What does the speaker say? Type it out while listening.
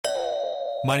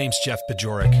My name's Jeff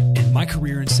Bajorek, and my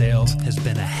career in sales has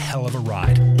been a hell of a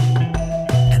ride.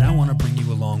 And I want to bring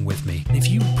you along with me. If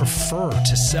you prefer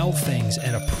to sell things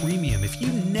at a premium, if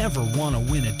you never want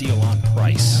to win a deal on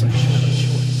price,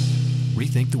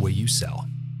 rethink the way you sell.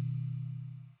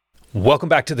 Welcome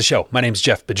back to the show. My name's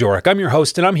Jeff Bajorek. I'm your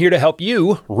host, and I'm here to help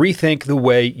you rethink the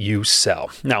way you sell.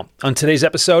 Now, on today's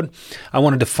episode, I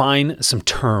want to define some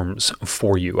terms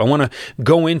for you. I want to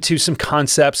go into some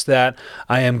concepts that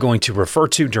I am going to refer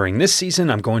to during this season.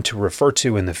 I'm going to refer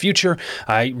to in the future.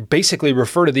 I basically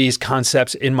refer to these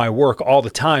concepts in my work all the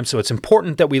time, so it's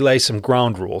important that we lay some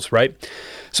ground rules, right?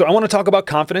 So I want to talk about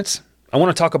confidence. I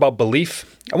want to talk about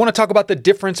belief. I want to talk about the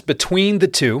difference between the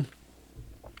two.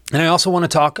 And I also want to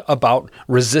talk about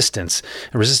resistance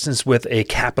with a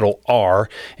capital R.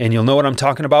 And you'll know what I'm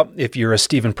talking about if you're a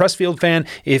Steven Pressfield fan.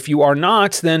 If you are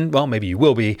not, then, well, maybe you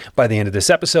will be by the end of this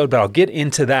episode, but I'll get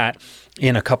into that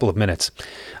in a couple of minutes.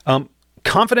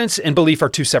 Confidence and belief are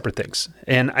two separate things.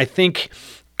 And I think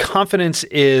confidence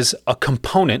is a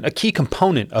key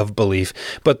component of belief,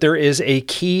 but there is a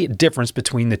key difference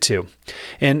between the two.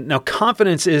 And now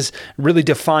confidence is really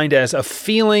defined as a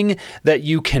feeling that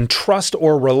you can trust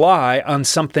or rely on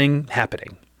something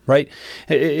happening, right?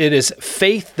 It is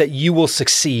faith that you will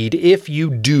succeed if you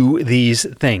do these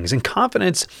things. And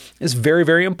confidence is very,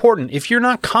 very important. If you're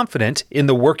not confident in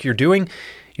the work you're doing,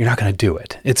 you're not going to do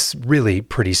it. It's really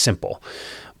pretty simple.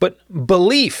 But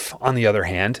belief, on the other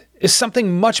hand, is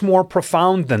something much more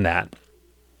profound than that.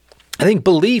 I think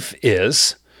belief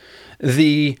is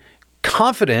the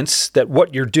confidence that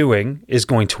what you're doing is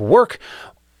going to work,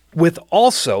 with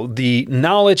also the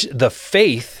knowledge, the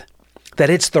faith that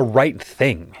it's the right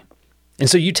thing. And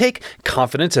so you take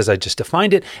confidence, as I just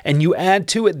defined it, and you add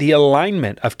to it the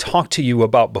alignment I've talked to you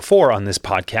about before on this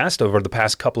podcast over the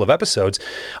past couple of episodes.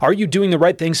 Are you doing the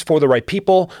right things for the right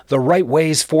people, the right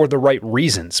ways for the right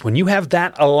reasons? When you have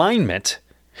that alignment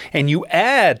and you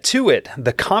add to it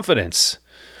the confidence,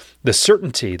 the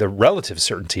certainty, the relative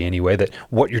certainty anyway, that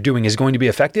what you're doing is going to be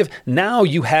effective, now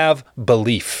you have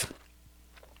belief.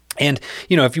 And,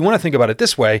 if you want to think about it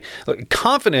this way,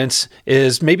 confidence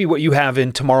is maybe what you have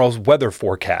in tomorrow's weather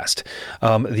forecast.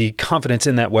 The confidence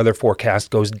in that weather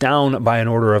forecast goes down by an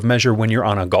order of measure when you're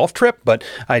on a golf trip, but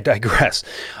I digress.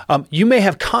 You may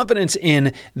have confidence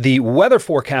in the weather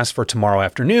forecast for tomorrow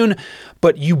afternoon,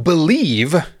 but you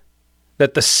believe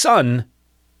that the sun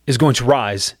is going to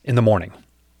rise in the morning.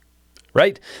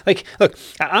 Right? Look,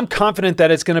 I'm confident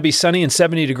that it's going to be sunny and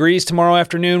 70 degrees tomorrow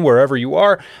afternoon, wherever you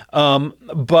are.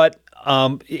 But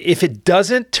if it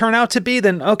doesn't turn out to be,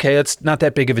 then okay, it's not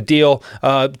that big of a deal.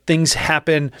 Things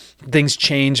happen, things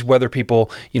change, whether people,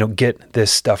 get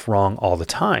this stuff wrong all the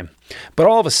time. But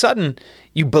all of a sudden,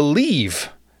 you believe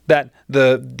that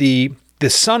the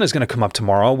sun is going to come up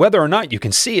tomorrow, whether or not you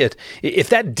can see it. If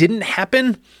that didn't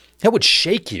happen, that would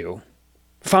shake you.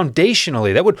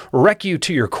 Foundationally, that would wreck you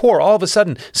to your core. All of a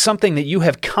sudden, something that you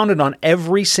have counted on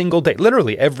every single day,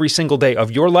 literally every single day of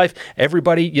your life,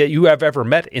 everybody you have ever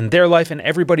met in their life, and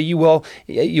everybody you will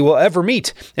ever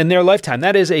meet in their lifetime.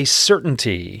 That is a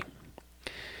certainty.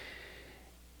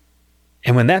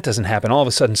 And when that doesn't happen, all of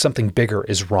a sudden something bigger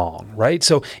is wrong, right?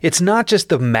 So it's not just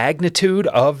the magnitude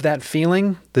of that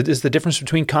feeling that is the difference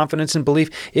between confidence and belief.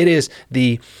 It is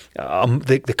the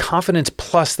confidence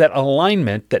plus that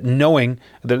alignment, the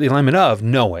alignment of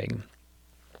knowing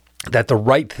that the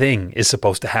right thing is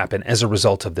supposed to happen as a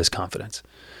result of this confidence.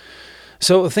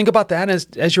 So think about that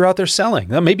as you're out there selling.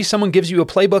 Now, maybe someone gives you a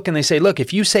playbook and they say, look,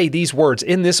 if you say these words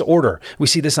in this order, we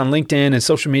see this on LinkedIn and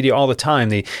social media all the time,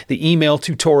 the email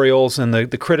tutorials and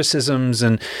the criticisms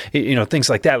and things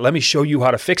like that. Let me show you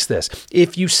how to fix this.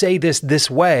 If you say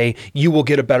this way, you will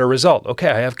get a better result. Okay,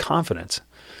 I have confidence.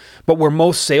 But where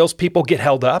most salespeople get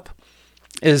held up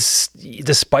is,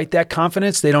 despite that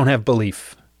confidence, they don't have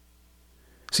belief.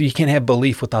 So you can't have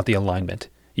belief without the alignment.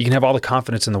 You can have all the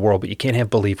confidence in the world, but you can't have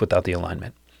belief without the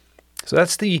alignment. So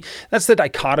that's the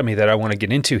dichotomy that I want to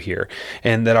get into here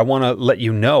and that I want to let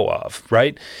you know of,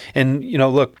 right? And,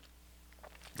 look,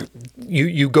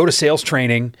 you go to sales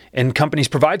training and companies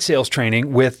provide sales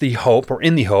training with the hope or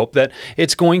in the hope that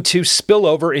it's going to spill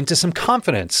over into some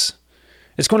confidence.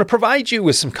 It's going to provide you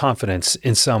with some confidence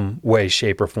in some way,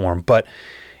 shape, or form. But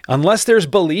unless there's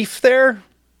belief there,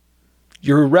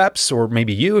 your reps, or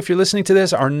maybe you, if you're listening to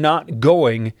this, are not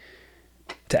going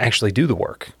to actually do the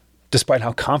work, despite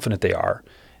how confident they are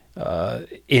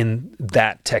in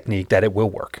that technique that it will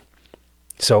work.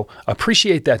 So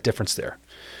appreciate that difference there.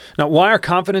 Now, why are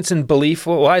confidence and belief?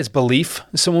 Well, why is belief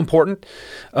so important?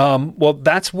 Well,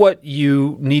 that's what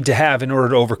you need to have in order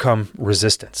to overcome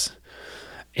resistance.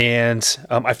 And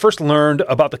I first learned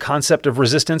about the concept of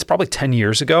resistance probably 10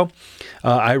 years ago.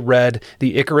 I read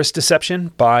The Icarus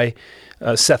Deception by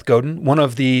Seth Godin, one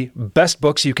of the best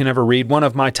books you can ever read, one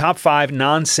of my top 5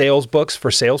 non-sales books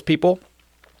for salespeople,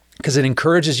 because it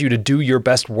encourages you to do your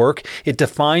best work. It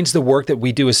defines the work that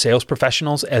we do as sales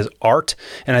professionals as art,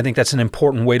 and I think that's an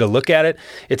important way to look at it.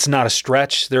 It's not a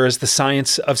stretch. There is the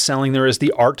science of selling. There is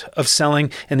the art of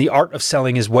selling, and the art of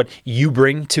selling is what you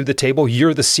bring to the table.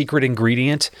 You're the secret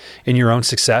ingredient in your own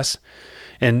success,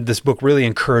 and this book really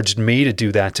encouraged me to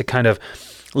do that, to kind of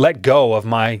let go of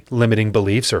my limiting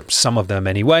beliefs, or some of them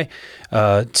anyway,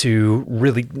 to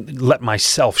really let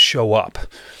myself show up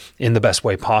in the best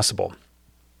way possible.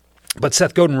 But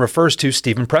Seth Godin refers to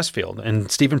Steven Pressfield,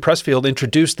 and Steven Pressfield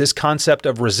introduced this concept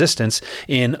of resistance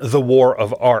in The War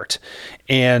of Art.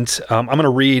 And I'm going to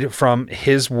read from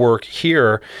his work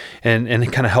here and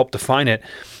kind of help define it.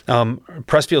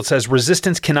 Pressfield says,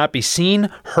 resistance cannot be seen,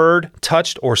 heard,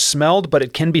 touched, or smelled, but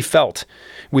it can be felt.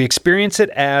 We experience it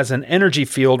as an energy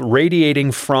field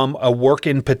radiating from a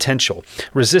work-in potential.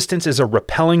 Resistance is a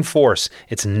repelling force.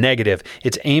 It's negative.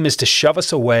 Its aim is to shove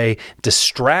us away,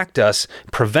 distract us,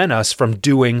 prevent us from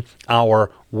doing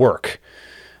our work.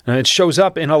 And it shows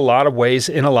up in a lot of ways,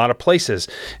 in a lot of places.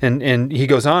 And he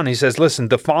goes on, he says, listen,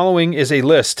 the following is a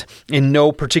list in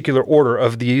no particular order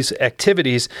of these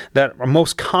activities that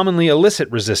most commonly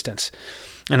elicit resistance.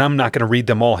 And I'm not going to read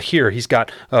them all here. He's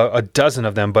got a dozen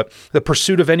of them. But the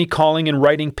pursuit of any calling in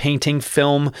writing, painting,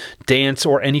 film, dance,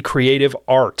 or any creative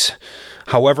art,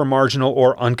 however marginal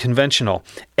or unconventional,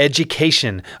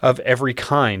 education of every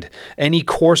kind, any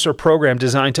course or program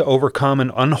designed to overcome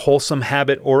an unwholesome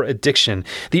habit or addiction,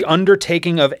 the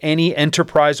undertaking of any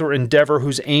enterprise or endeavor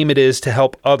whose aim it is to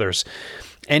help others,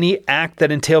 any act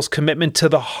that entails commitment to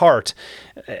the heart,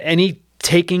 any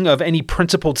taking of any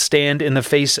principled stand in the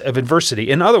face of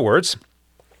adversity. In other words,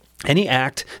 any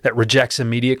act that rejects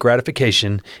immediate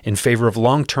gratification in favor of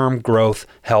long-term growth,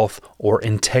 health, or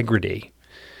integrity.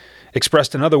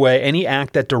 Expressed another way, any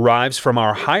act that derives from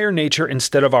our higher nature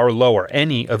instead of our lower.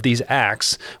 Any of these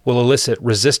acts will elicit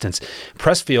resistance.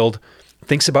 Pressfield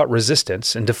thinks about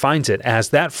resistance and defines it as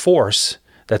that force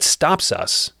that stops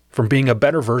us from being a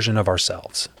better version of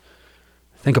ourselves.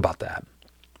 Think about that.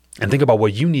 And think about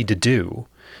what you need to do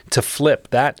to flip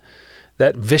that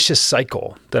vicious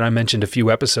cycle that I mentioned a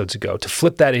few episodes ago, to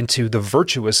flip that into the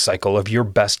virtuous cycle of your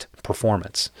best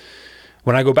performance.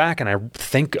 When I go back and I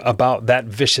think about that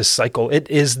vicious cycle, it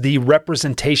is the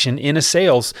representation in a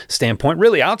sales standpoint,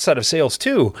 really outside of sales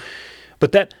too,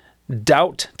 but that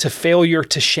doubt to failure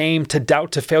to shame, to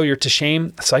doubt to failure to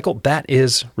shame cycle, that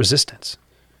is resistance.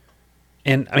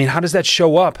 And I mean, how does that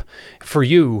show up for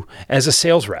you as a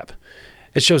sales rep?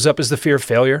 It shows up as the fear of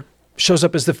failure, shows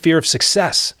up as the fear of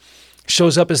success,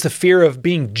 shows up as the fear of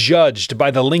being judged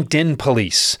by the LinkedIn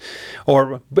police,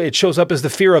 or it shows up as the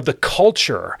fear of the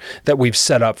culture that we've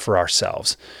set up for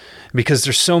ourselves. Because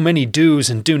there's so many do's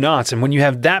and do nots, and when you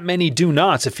have that many do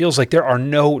nots, it feels like there are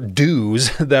no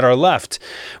do's that are left.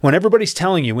 When everybody's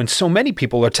telling you, when so many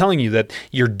people are telling you that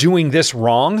you're doing this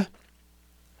wrong,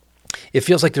 it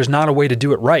feels like there's not a way to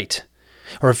do it right,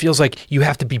 or it feels like you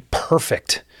have to be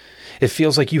perfect. It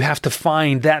feels like you have to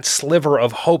find that sliver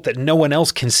of hope that no one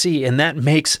else can see, and that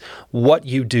makes what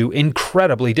you do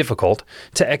incredibly difficult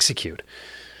to execute.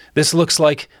 This looks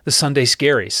like the Sunday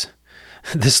scaries.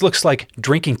 This looks like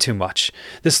drinking too much.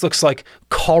 This looks like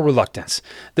call reluctance.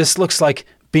 This looks like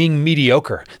being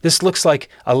mediocre. This looks like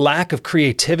a lack of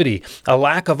creativity, a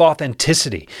lack of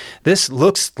authenticity. This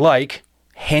looks like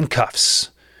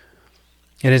handcuffs.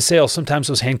 And in sales, sometimes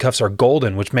those handcuffs are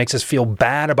golden, which makes us feel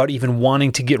bad about even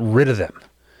wanting to get rid of them.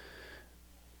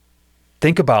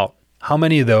 Think about how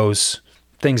many of those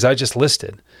things I just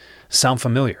listed sound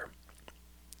familiar.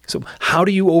 So how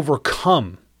do you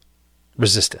overcome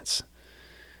resistance?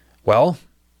 Well,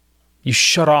 you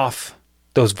shut off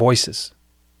those voices.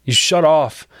 You shut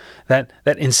off that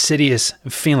insidious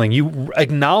feeling. You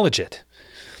acknowledge it.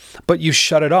 But you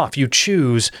shut it off. You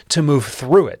choose to move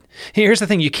through it. Here's the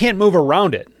thing. You can't move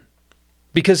around it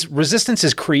because resistance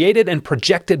is created and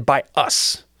projected by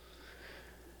us.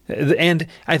 And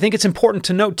I think it's important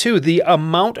to note, too, the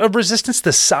amount of resistance,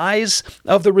 the size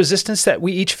of the resistance that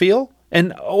we each feel.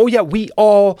 And oh yeah, we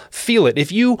all feel it.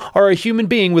 If you are a human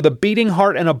being with a beating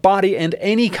heart and a body and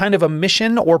any kind of a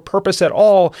mission or purpose at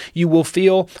all, you will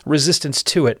feel resistance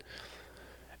to it.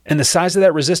 And the size of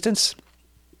that resistance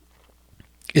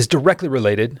is directly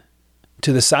related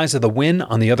to the size of the win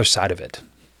on the other side of it.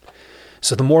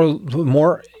 So the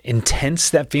more intense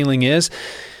that feeling is,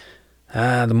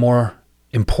 the more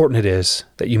important it is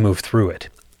that you move through it.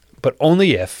 But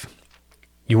only if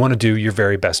you want to do your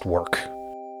very best work.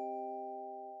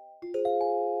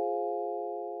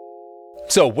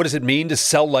 So what does it mean to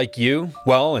sell like you?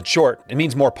 Well, in short, it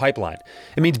means more pipeline.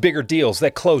 It means bigger deals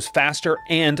that close faster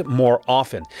and more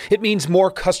often. It means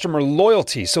more customer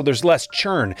loyalty, so there's less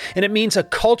churn. And it means a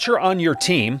culture on your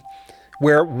team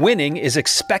where winning is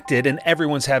expected and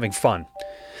everyone's having fun.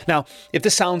 Now, if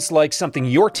this sounds like something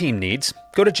your team needs,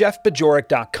 go to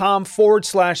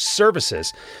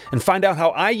jeffbajorek.com/services and find out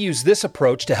how I use this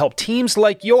approach to help teams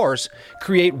like yours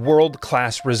create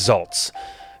world-class results.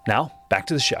 Now, back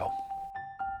to the show.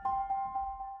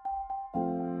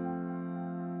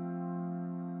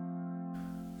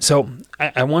 So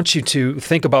I want you to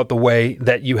think about the way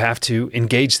that you have to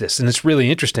engage this. And it's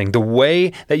really interesting. The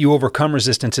way that you overcome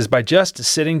resistance is by just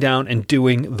sitting down and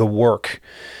doing the work.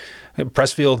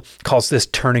 Pressfield calls this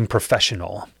turning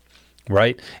professional,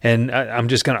 right? And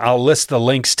I'll list the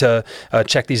links to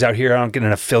check these out here. I don't get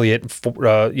an affiliate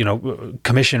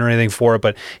commission or anything for it,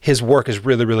 but his work is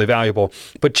really, really valuable.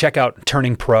 But check out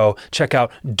Turning Pro, check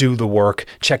out Do the Work,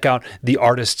 check out The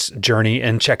Artist's Journey,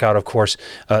 and check out, of course,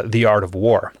 The Art of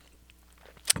War.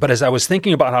 But as I was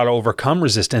thinking about how to overcome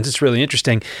resistance, it's really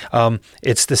interesting.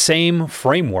 It's the same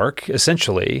framework,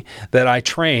 essentially, that I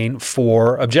train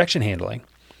for objection handling.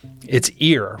 It's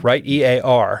EAR, right?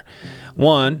 EAR.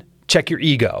 1, check your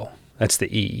ego. That's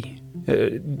the E.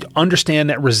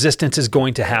 Understand that resistance is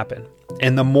going to happen.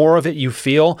 And the more of it you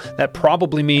feel, that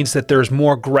probably means that there's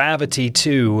more gravity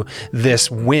to this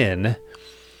win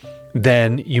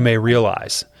than you may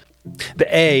realize. The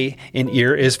A in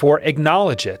EAR is for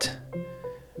acknowledge it.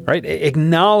 Right?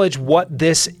 Acknowledge what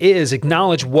this is.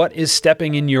 Acknowledge what is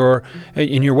stepping in your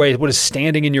way, what is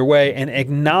standing in your way, and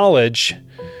acknowledge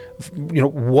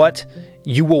what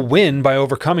you will win by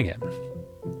overcoming it.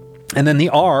 And then the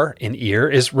R in EAR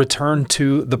is return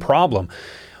to the problem.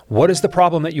 What is the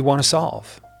problem that you want to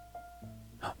solve?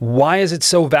 Why is it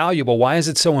so valuable? Why is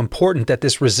it so important that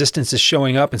this resistance is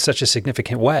showing up in such a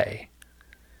significant way?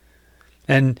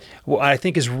 And what I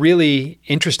think is really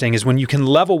interesting is when you can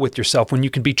level with yourself, when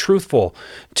you can be truthful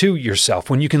to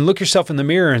yourself, when you can look yourself in the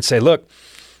mirror and say, look,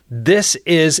 this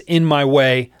is in my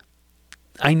way.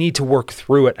 I need to work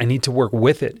through it. I need to work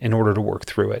with it in order to work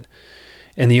through it.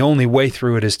 And the only way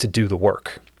through it is to do the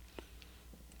work.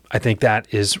 I think that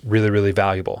is really, really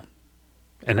valuable.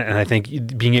 And I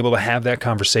think being able to have that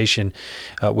conversation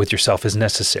with yourself is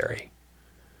necessary.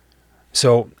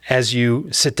 So as you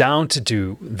sit down to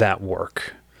do that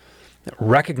work,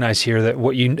 recognize here that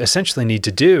what you essentially need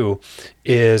to do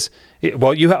is, let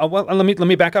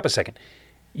me back up a second.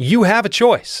 You have a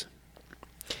choice.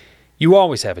 You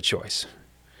always have a choice.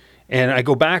 And I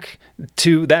go back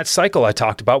to that cycle I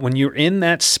talked about. When you're in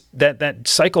that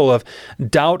cycle of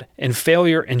doubt and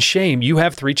failure and shame, you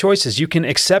have 3 choices. You can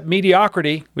accept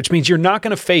mediocrity, which means you're not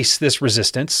going to face this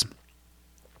resistance.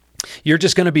 You're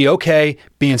just going to be okay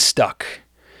being stuck.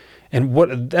 And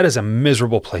that is a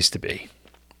miserable place to be.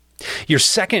 Your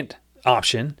second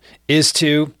option is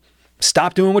to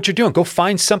stop doing what you're doing. Go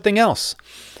find something else.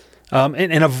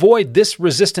 And avoid this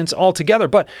resistance altogether.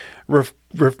 But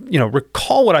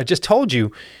recall what I just told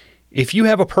you. If you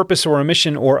have a purpose or a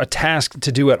mission or a task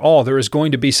to do at all, there is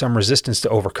going to be some resistance to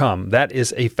overcome. That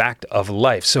is a fact of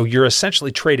life. So you're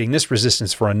essentially trading this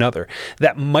resistance for another.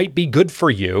 That might be good for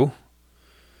you,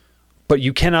 but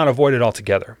you cannot avoid it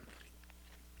altogether.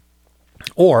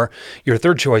 Or your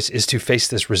third choice is to face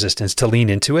this resistance, to lean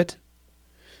into it,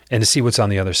 and to see what's on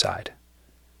the other side.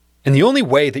 And the only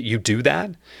way that you do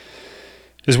that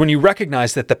is when you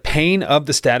recognize that the pain of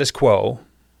the status quo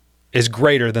is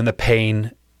greater than the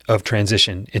pain of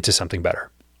transition into something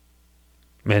better.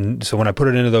 And so when I put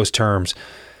it into those terms,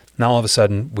 now all of a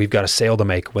sudden we've got a sale to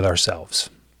make with ourselves.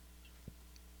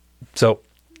 So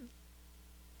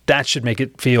that should make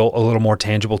it feel a little more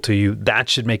tangible to you. That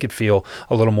should make it feel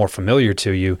a little more familiar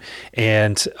to you.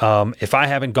 And if I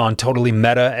haven't gone totally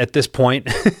meta at this point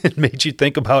and made you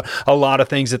think about a lot of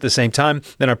things at the same time,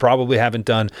 then I probably haven't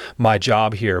done my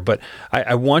job here. But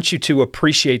I want you to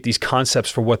appreciate these concepts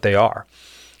for what they are.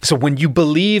 So when you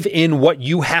believe in what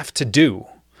you have to do,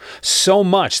 so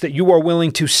much that you are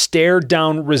willing to stare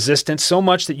down resistance, so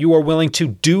much that you are willing to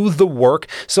do the work,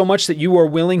 so much that you are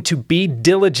willing to be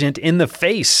diligent in the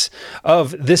face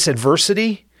of this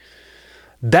adversity,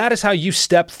 that is how you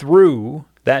step through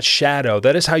that shadow.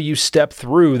 That is how you step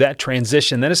through that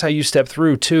transition. That is how you step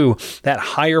through to that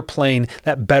higher plane,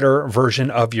 that better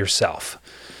version of yourself.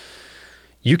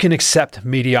 You can accept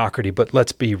mediocrity, but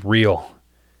let's be real.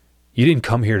 You didn't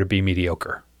come here to be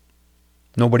mediocre.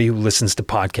 Nobody who listens to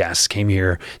podcasts came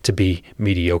here to be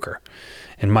mediocre.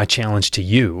 And my challenge to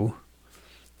you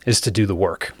is to do the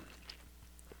work.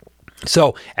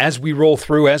 So as we roll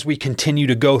through, as we continue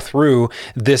to go through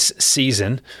this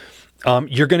season,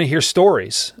 You're going to hear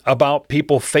stories about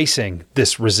people facing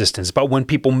this resistance, about when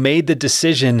people made the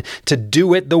decision to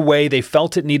do it the way they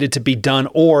felt it needed to be done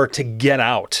or to get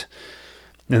out.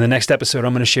 In the next episode,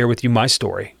 I'm going to share with you my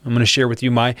story. I'm going to share with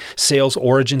you my sales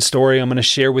origin story. I'm going to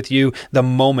share with you the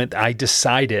moment I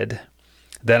decided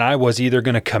that I was either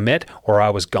going to commit or I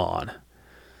was gone.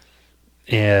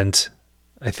 And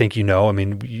I think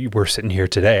we're sitting here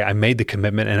today. I made the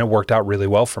commitment and it worked out really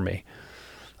well for me.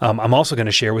 I'm also going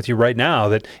to share with you right now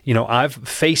that, I've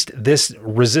faced this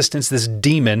resistance, this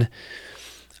demon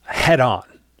head on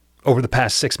over the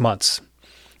past 6 months,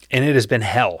 and it has been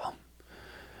hell.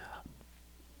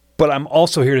 But I'm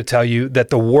also here to tell you that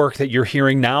the work that you're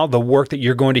hearing now, the work that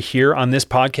you're going to hear on this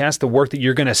podcast, the work that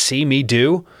you're going to see me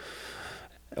do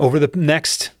over the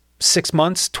next 6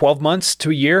 months, 12 months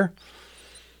to a year,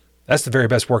 that's the very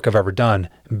best work I've ever done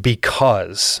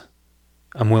because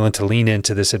I'm willing to lean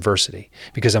into this adversity,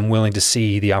 because I'm willing to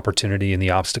see the opportunity in the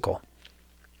obstacle.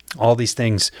 All these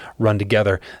things run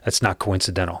together. That's not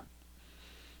coincidental.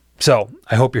 So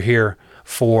I hope you're here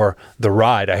for the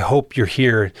ride. I hope you're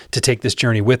here to take this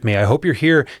journey with me. I hope you're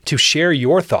here to share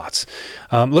your thoughts.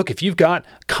 Look, if you've got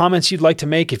comments you'd like to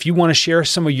make, if you want to share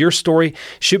some of your story,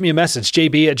 shoot me a message,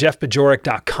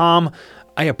 jb@jeffbajorek.com.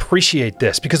 I appreciate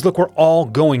this because look, we're all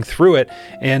going through it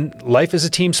and life is a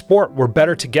team sport. We're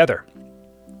better together.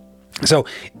 So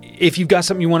if you've got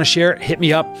something you want to share, hit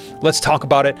me up. Let's talk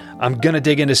about it. I'm going to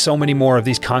dig into so many more of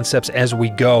these concepts as we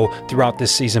go throughout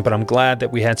this season, but I'm glad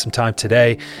that we had some time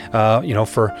today,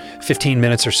 for 15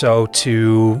 minutes or so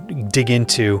to dig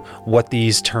into what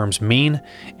these terms mean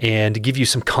and to give you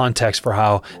some context for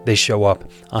how they show up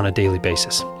on a daily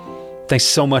basis. Thanks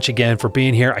so much again for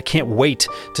being here. I can't wait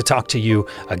to talk to you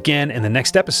again, and the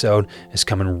next episode is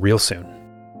coming real soon.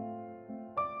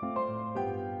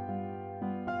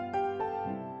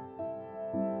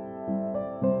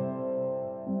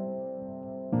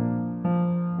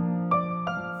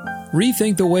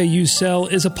 Rethink the Way You Sell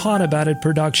is a Pod About It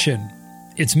production.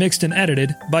 It's mixed and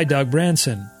edited by Doug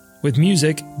Branson, with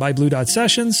music by Blue Dot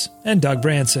Sessions and Doug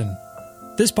Branson.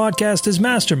 This podcast is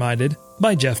masterminded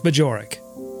by Jeff Bajorek.